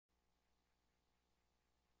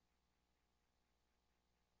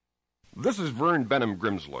This is Vern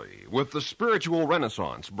Grimsley with the Spiritual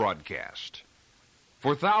Renaissance broadcast.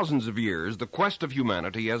 For thousands of years, the quest of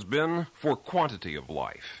humanity has been for quantity of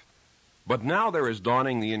life. But now there is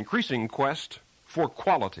dawning the increasing quest for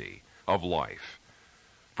quality of life.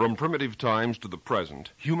 From primitive times to the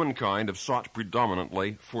present, humankind have sought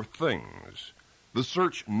predominantly for things. The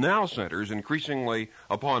search now centers increasingly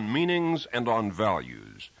upon meanings and on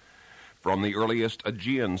values. From the earliest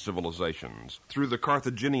Aegean civilizations, through the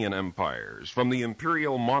Carthaginian empires, from the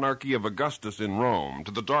imperial monarchy of Augustus in Rome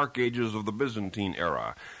to the dark ages of the Byzantine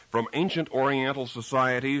era, from ancient Oriental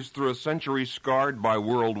societies through a century scarred by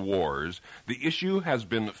world wars, the issue has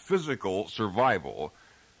been physical survival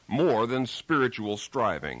more than spiritual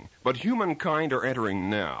striving. But humankind are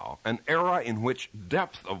entering now an era in which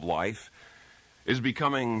depth of life is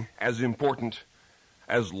becoming as important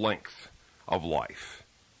as length of life.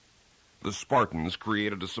 The Spartans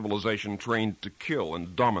created a civilization trained to kill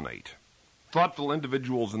and dominate. Thoughtful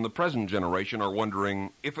individuals in the present generation are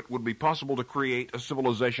wondering if it would be possible to create a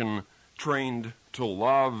civilization trained to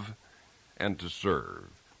love and to serve.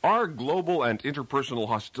 Are global and interpersonal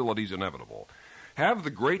hostilities inevitable? Have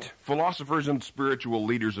the great philosophers and spiritual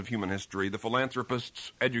leaders of human history, the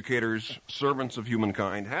philanthropists, educators, servants of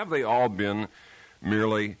humankind, have they all been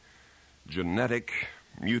merely genetic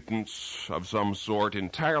mutants of some sort,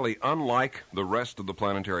 entirely unlike the rest of the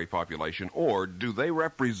planetary population, or do they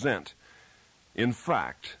represent, in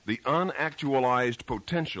fact, the unactualized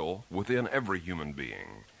potential within every human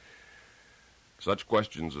being? Such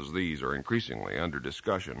questions as these are increasingly under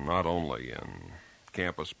discussion, not only in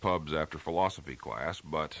campus pubs after philosophy class,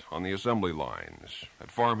 but on the assembly lines,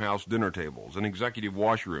 at farmhouse dinner tables, in executive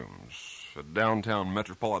washrooms, at downtown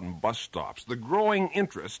metropolitan bus stops. The growing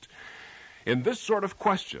interest in this sort of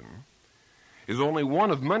question is only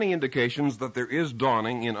one of many indications that there is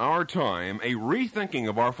dawning in our time a rethinking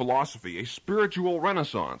of our philosophy, a spiritual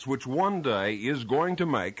renaissance, which one day is going to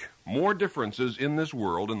make more differences in this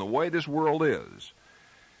world, in the way this world is,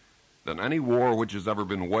 than any war which has ever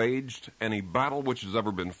been waged, any battle which has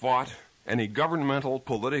ever been fought, any governmental,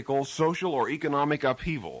 political, social, or economic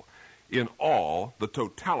upheaval in all the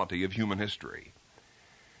totality of human history.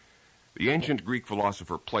 The ancient Greek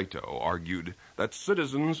philosopher Plato argued that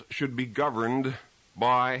citizens should be governed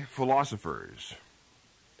by philosophers.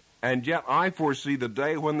 And yet I foresee the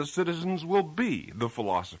day when the citizens will be the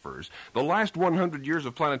philosophers. The last 100 years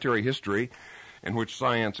of planetary history, in which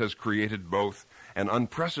science has created both an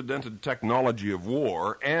unprecedented technology of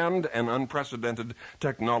war and an unprecedented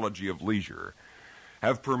technology of leisure,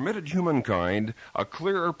 have permitted humankind a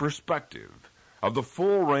clearer perspective of the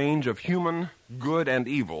full range of human good and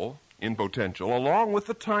evil in potential, along with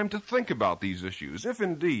the time to think about these issues. If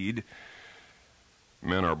indeed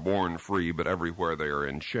men are born free, but everywhere they are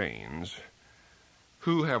in chains,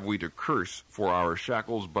 who have we to curse for our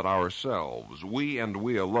shackles but ourselves? We and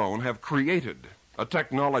we alone have created a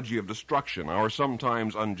technology of destruction, our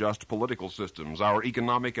sometimes unjust political systems, our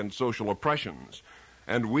economic and social oppressions,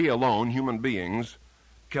 and we alone, human beings,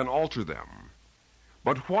 can alter them.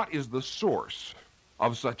 But what is the source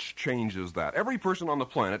of such change as that? Every person on the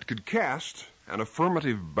planet could cast an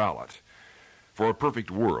affirmative ballot for a perfect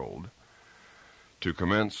world to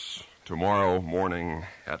commence tomorrow morning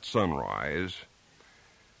at sunrise.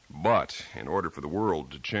 But in order for the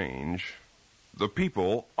world to change, the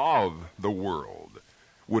people of the world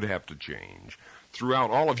would have to change. Throughout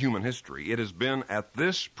all of human history, it has been at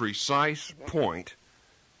this precise point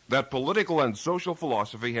that political and social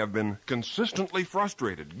philosophy have been consistently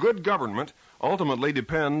frustrated. Good government ultimately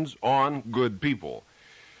depends on good people.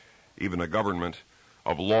 Even a government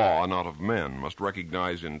of law, not of men, must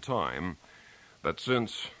recognize in time that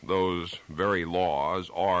since those very laws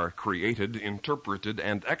are created, interpreted,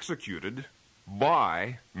 and executed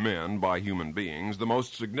by men, by human beings, the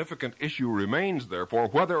most significant issue remains, therefore,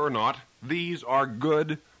 whether or not these are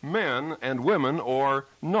good men and women or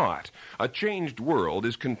not. A changed world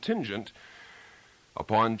is contingent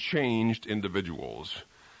upon changed individuals.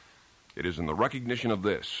 It is in the recognition of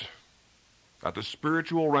this that the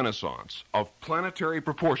spiritual renaissance of planetary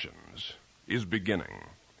proportions is beginning.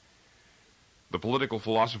 The political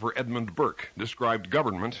philosopher Edmund Burke described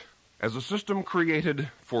government as a system created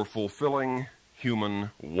for fulfilling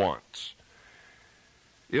human wants.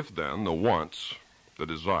 If then the wants, the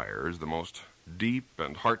desires, the most deep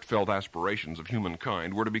and heartfelt aspirations of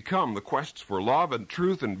humankind were to become the quests for love and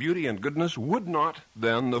truth and beauty and goodness, would not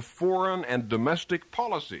then the foreign and domestic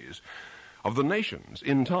policies of the nations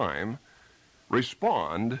in time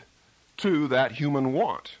respond to that human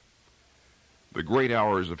want? The great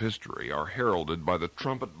hours of history are heralded by the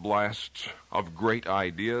trumpet blasts of great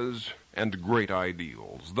ideas and great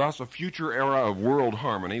ideals. Thus, a future era of world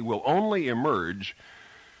harmony will only emerge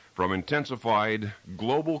from intensified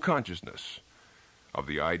global consciousness of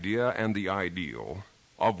the idea and the ideal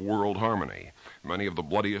of world harmony. Many of the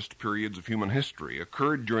bloodiest periods of human history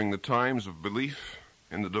occurred during the times of belief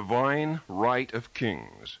in the divine right of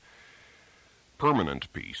kings.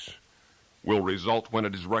 Permanent peace will result when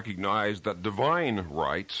it is recognized that divine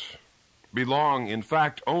rights belong, in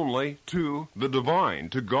fact, only to the divine,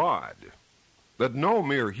 to God. That no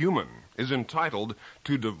mere human is entitled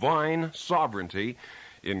to divine sovereignty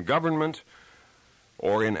in government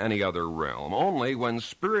or in any other realm. Only when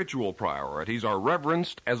spiritual priorities are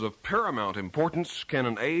reverenced as of paramount importance can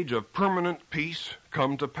an age of permanent peace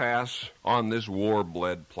come to pass on this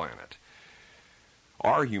war-bled planet.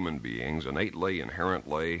 Are human beings innately,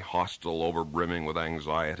 inherently hostile, overbrimming with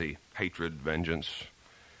anxiety, hatred, vengeance?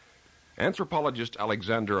 Anthropologist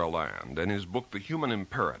Alexander Aland, in his book The Human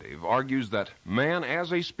Imperative, argues that man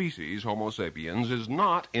as a species, Homo sapiens, is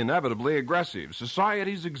not inevitably aggressive.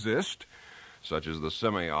 Societies exist, such as the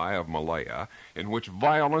Semai of Malaya, in which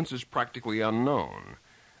violence is practically unknown.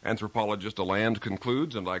 Anthropologist Aland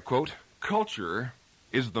concludes, and I quote, "Culture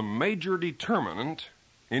is the major determinant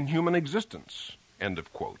in human existence," end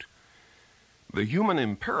of quote. The human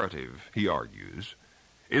imperative, he argues,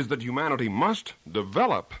 is that humanity must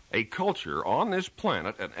develop a culture on this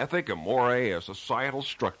planet, an ethic, a moray, a societal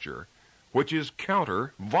structure, which is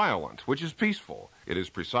counter-violent, which is peaceful. It is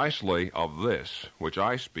precisely of this which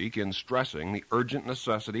I speak in stressing the urgent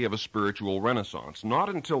necessity of a spiritual renaissance. Not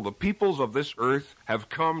until the peoples of this earth have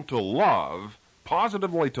come to love,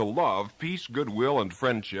 positively to love, peace, goodwill, and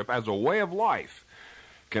friendship as a way of life,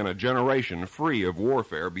 can a generation free of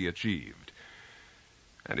warfare be achieved.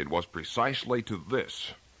 And it was precisely to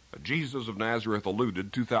this Jesus of Nazareth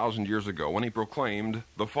alluded 2,000 years ago when he proclaimed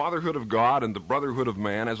the fatherhood of God and the brotherhood of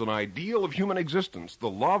man as an ideal of human existence, the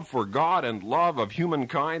love for God and love of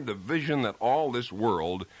humankind, the vision that all this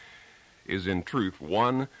world is in truth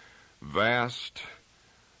one vast,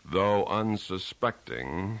 though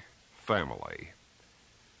unsuspecting, family,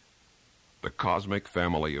 the cosmic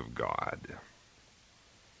family of God.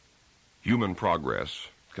 Human progress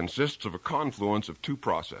consists of a confluence of two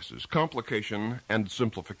processes, complication and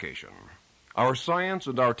simplification. Our science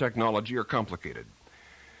and our technology are complicated,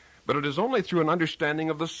 but it is only through an understanding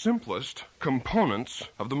of the simplest components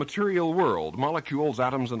of the material world, molecules,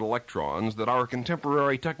 atoms, and electrons, that our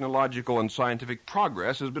contemporary technological and scientific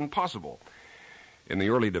progress has been possible. In the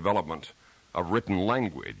early development of written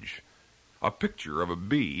language, a picture of a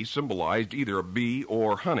bee symbolized either a bee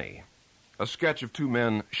or honey. A sketch of two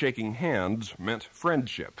men shaking hands meant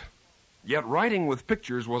friendship. Yet writing with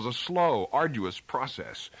pictures was a slow, arduous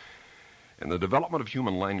process. In the development of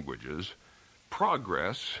human languages,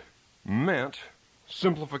 progress meant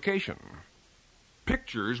simplification.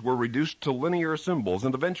 Pictures were reduced to linear symbols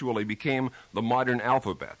and eventually became the modern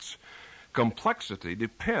alphabets. Complexity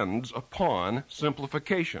depends upon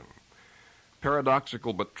simplification.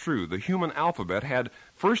 Paradoxical but true, the human alphabet had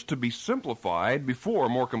first to be simplified before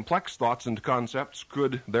more complex thoughts and concepts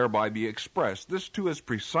could thereby be expressed. This, too, is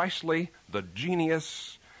precisely the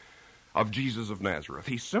genius of Jesus of Nazareth.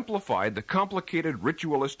 He simplified the complicated,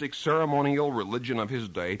 ritualistic, ceremonial religion of his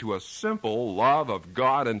day to a simple love of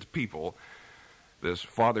God and people, this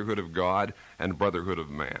fatherhood of God and brotherhood of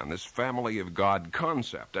man, this family of God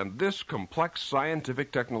concept. And this complex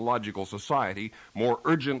scientific technological society, more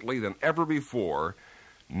urgently than ever before,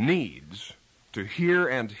 needs to hear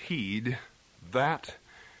and heed that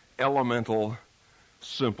elemental,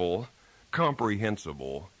 simple,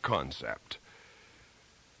 comprehensible concept.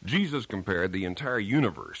 Jesus compared the entire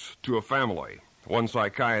universe to a family. One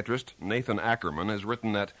psychiatrist, Nathan Ackerman, has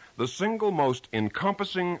written that the single most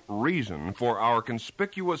encompassing reason for our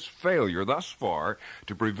conspicuous failure thus far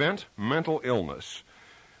to prevent mental illness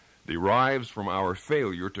derives from our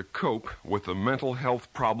failure to cope with the mental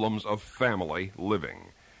health problems of family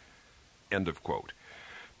living. End of quote.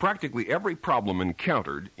 Practically every problem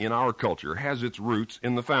encountered in our culture has its roots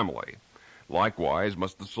in the family. Likewise,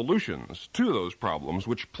 must the solutions to those problems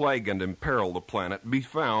which plague and imperil the planet be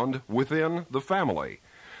found within the family.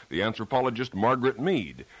 The anthropologist Margaret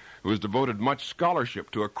Mead, who has devoted much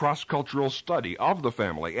scholarship to a cross-cultural study of the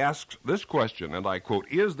family, asks this question, and I quote,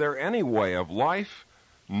 "Is there any way of life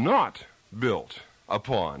not built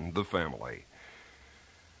upon the family?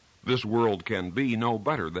 This world can be no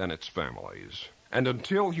better than its families. And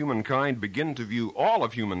until humankind begin to view all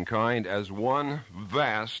of humankind as one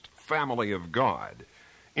vast family of God,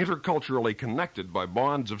 interculturally connected by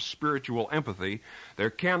bonds of spiritual empathy, there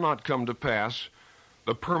cannot come to pass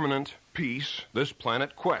the permanent peace this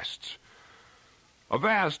planet quests. A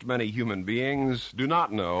vast many human beings do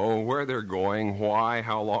not know where they're going, why,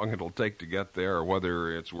 how long it'll take to get there, or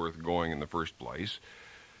whether it's worth going in the first place.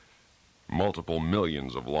 Multiple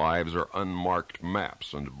millions of lives are unmarked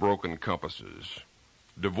maps and broken compasses,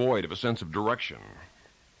 devoid of a sense of direction.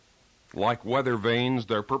 Like weather vanes,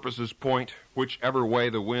 their purposes point whichever way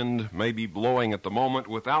the wind may be blowing at the moment,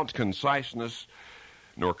 without conciseness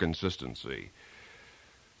nor consistency.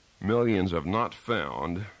 Millions have not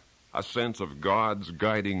found a sense of God's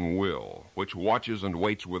guiding will, which watches and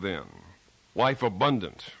waits within. Life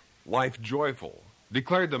abundant, life joyful.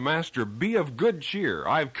 Declared the Master, "Be of good cheer.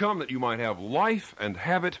 I have come that you might have life and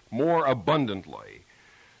have it more abundantly.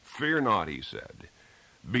 Fear not," he said.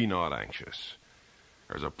 "Be not anxious."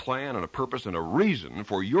 There's a plan and a purpose and a reason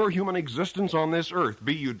for your human existence on this earth.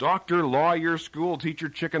 Be you doctor, lawyer, school teacher,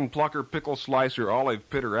 chicken plucker, pickle slicer, olive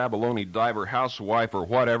pitter, abalone diver, housewife, or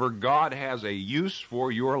whatever, God has a use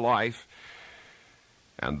for your life.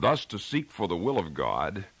 And thus to seek for the will of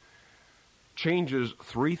God changes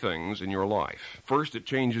three things in your life. First, it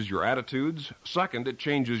changes your attitudes. Second, it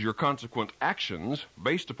changes your consequent actions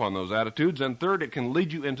based upon those attitudes. And third, it can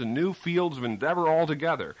lead you into new fields of endeavor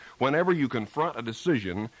altogether. Whenever you confront a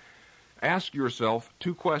decision, ask yourself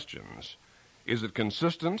two questions. Is it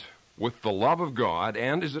consistent with the love of God,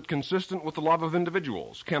 and is it consistent with the love of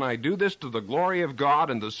individuals? Can I do this to the glory of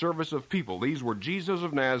God and the service of people? These were Jesus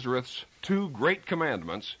of Nazareth's two great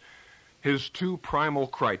commandments, his two primal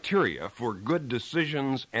criteria for good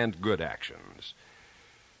decisions and good actions.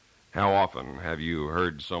 How often have you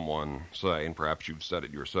heard someone say, and perhaps you've said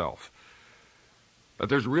it yourself, that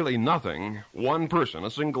there's really nothing one person,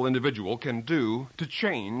 a single individual, can do to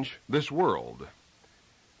change this world?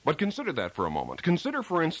 But consider that for a moment. Consider,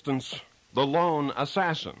 for instance, the lone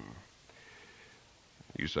assassin.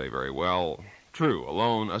 You say, very well, true, a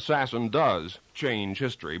lone assassin does change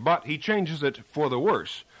history, but he changes it for the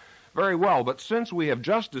worse. Very well, but since we have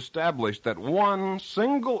just established that one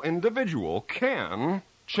single individual can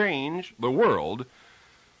change the world,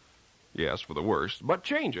 yes, for the worst, but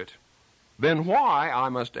change it, then why, I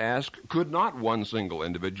must ask, could not one single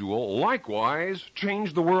individual likewise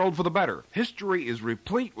change the world for the better? History is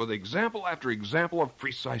replete with example after example of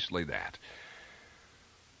precisely that.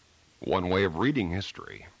 One way of reading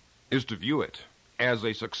history is to view it as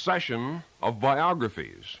a succession of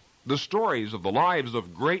biographies. The stories of the lives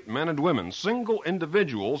of great men and women, single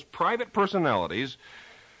individuals, private personalities,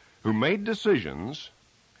 who made decisions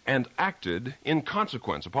and acted in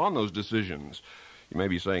consequence upon those decisions. You may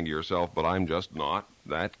be saying to yourself, but I'm just not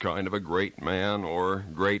that kind of a great man or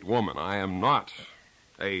great woman. I am not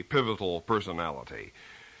a pivotal personality.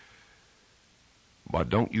 But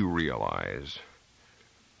don't you realize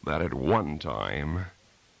that at one time,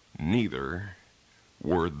 neither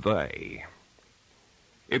were they?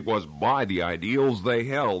 It was by the ideals they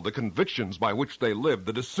held, the convictions by which they lived,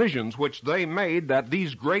 the decisions which they made, that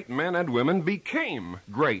these great men and women became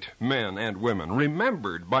great men and women,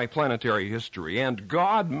 remembered by planetary history. And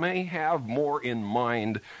God may have more in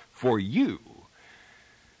mind for you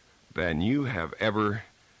than you have ever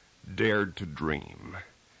dared to dream.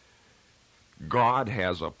 God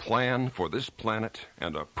has a plan for this planet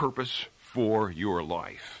and a purpose for your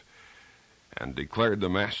life. And declared the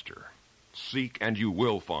Master, "Seek and you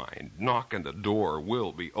will find. Knock and the door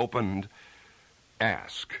will be opened.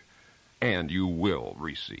 Ask and you will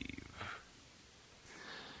receive."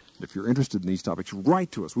 If you're interested in these topics,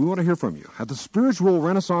 write to us. We want to hear from you. At the Spiritual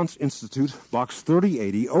Renaissance Institute, Box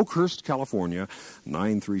 3080, Oakhurst, California,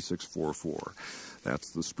 93644.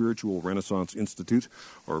 That's the Spiritual Renaissance Institute,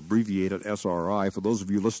 or abbreviated SRI, for those of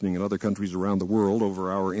you listening in other countries around the world over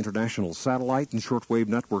our international satellite and shortwave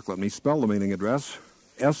network. Let me spell the mailing address.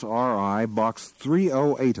 SRI, Box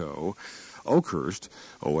 3080, Oakhurst,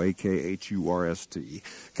 Oakhurst,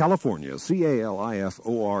 California,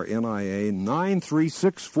 California,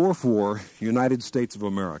 93644, United States of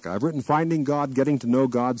America. I've written Finding God, Getting to Know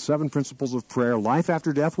God, 7 Principles of Prayer, Life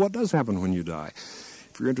After Death, What Does Happen When You Die.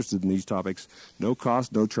 If you're interested in these topics, no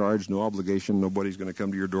cost, no charge, no obligation. Nobody's going to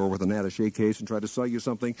come to your door with an attaché case and try to sell you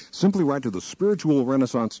something. Simply write to the Spiritual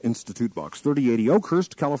Renaissance Institute, Box 3080,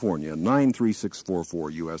 Oakhurst, California, 93644,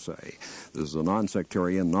 USA. This is a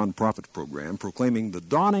non-sectarian, non-profit program proclaiming the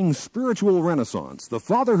dawning spiritual renaissance, the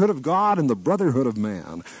fatherhood of God and the brotherhood of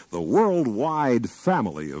man, the worldwide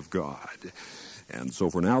family of God. And so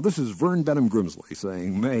for now, this is Vern Grimsley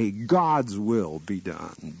saying, may God's will be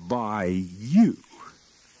done by you.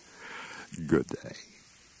 Good day.